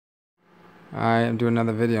Alright, I'm doing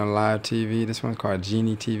another video on live TV. This one's called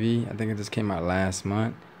Genie TV. I think it just came out last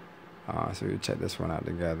month. So we'll check this one out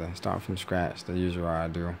together. Start from scratch, the usual I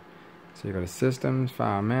do. So you go to Systems,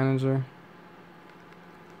 File Manager,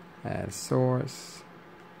 add source.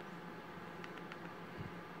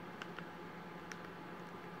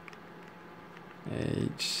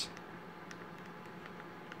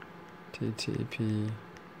 HTTP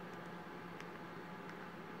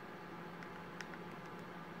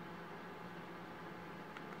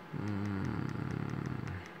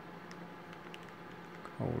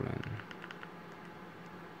colon.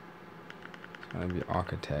 It's gonna be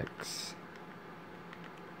architects.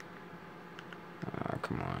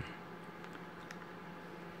 Come on.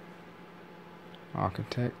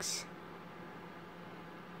 Architects.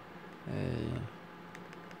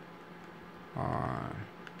 ARCH.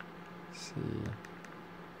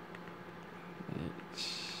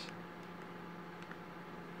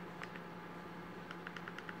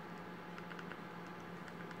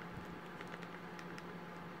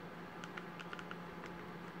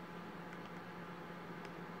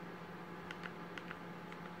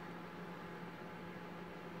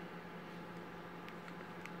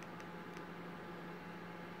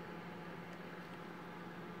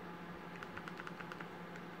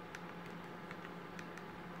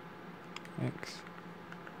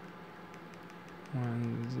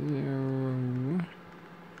 X10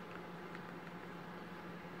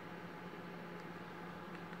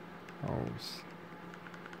 holes.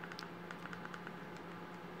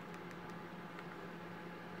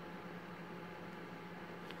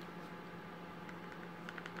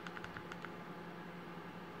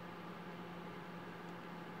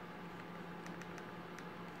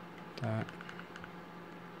 Dot.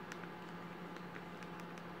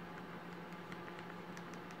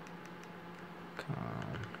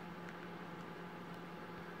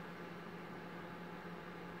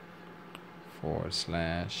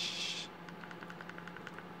 //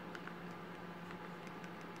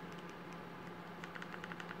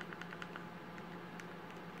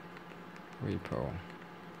 repo.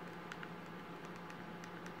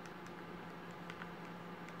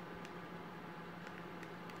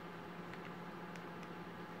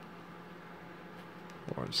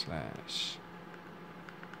 //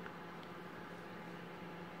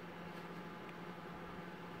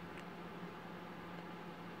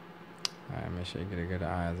 Alright, make sure you get a good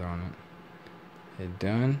eyes on it. Hit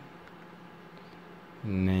done.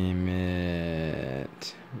 Name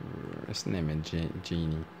it. Let's name it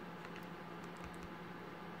Genie.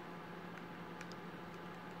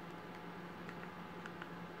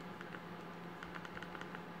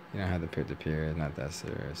 You don't have to put the period, not that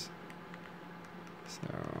serious. So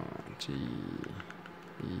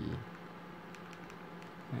GENI.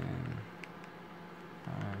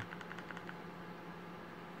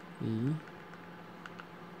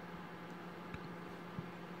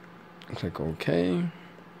 Click OK.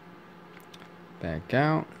 Back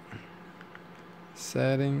out.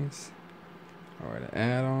 Settings. Or the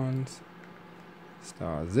add-ons.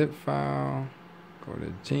 Start zip file. Go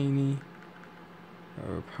to Genie. Go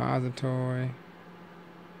to repository.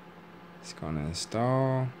 It's going to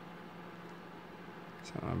install.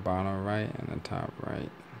 It's on the bottom right and the top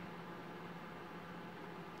right.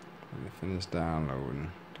 When it finish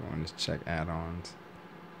downloading, doing this check add-ons.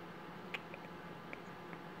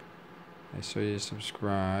 Make sure you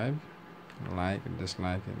subscribe, like and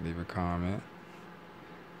dislike it, leave a comment.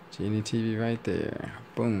 Genie TV right there.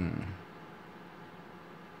 Boom.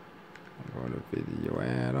 Go to video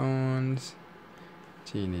add-ons.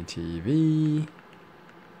 Genie TV.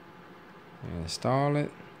 Install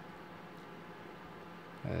it.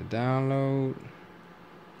 Download.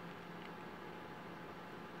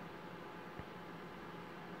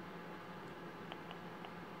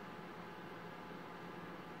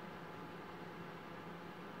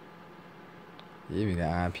 You even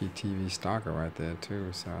got Iptv stalker right there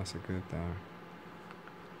too, so that's a good thing.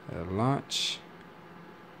 Launch.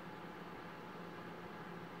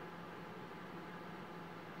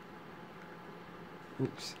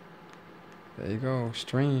 Oops. There you go,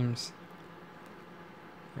 streams.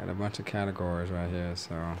 Got a bunch of categories right here,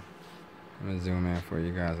 so I'm gonna zoom in for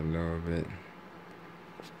you guys a little bit.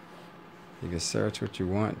 You can search what you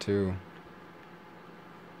want to.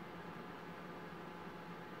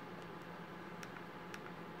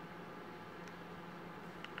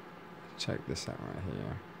 Check this out right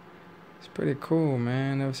here. It's pretty cool,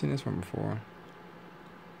 man. Never seen this one before.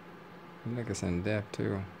 Look, it's in depth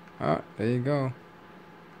too. Oh, there you go.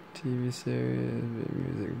 TV series,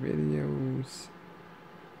 music videos.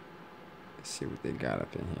 Let's see what they got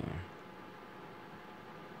up in here.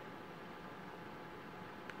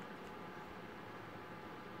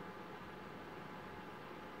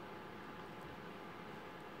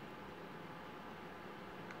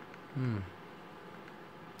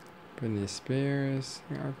 Britney Spears.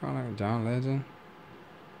 I call it John Legend.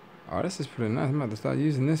 Oh, this is pretty nice. I'm about to start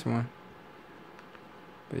using this one.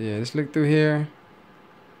 But yeah, just look through here.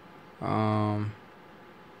 I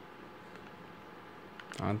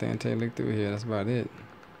don't think I take a look through here. That's about it.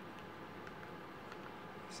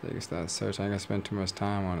 So you can start searching. I ain't gonna spend too much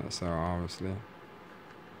time on it, so obviously.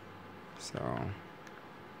 So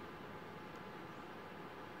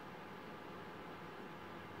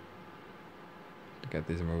look at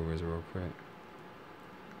these movies real quick.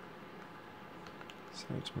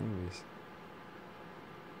 Search movies.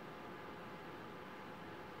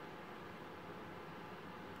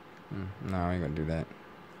 No, I ain't gonna do that.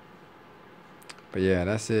 But yeah,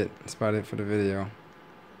 that's it. That's about it for the video.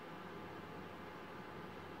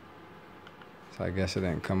 So I guess it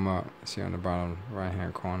didn't come up. See on the bottom right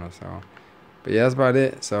hand corner. So, but yeah, that's about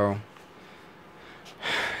it. So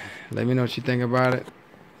let me know what you think about it.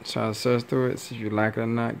 Try to search through it, see if you like it or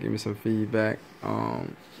not. Give me some feedback.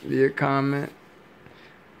 Leave a comment.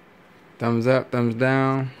 Thumbs up, thumbs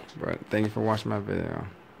down. But thank you for watching my video.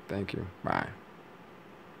 Thank you. Bye.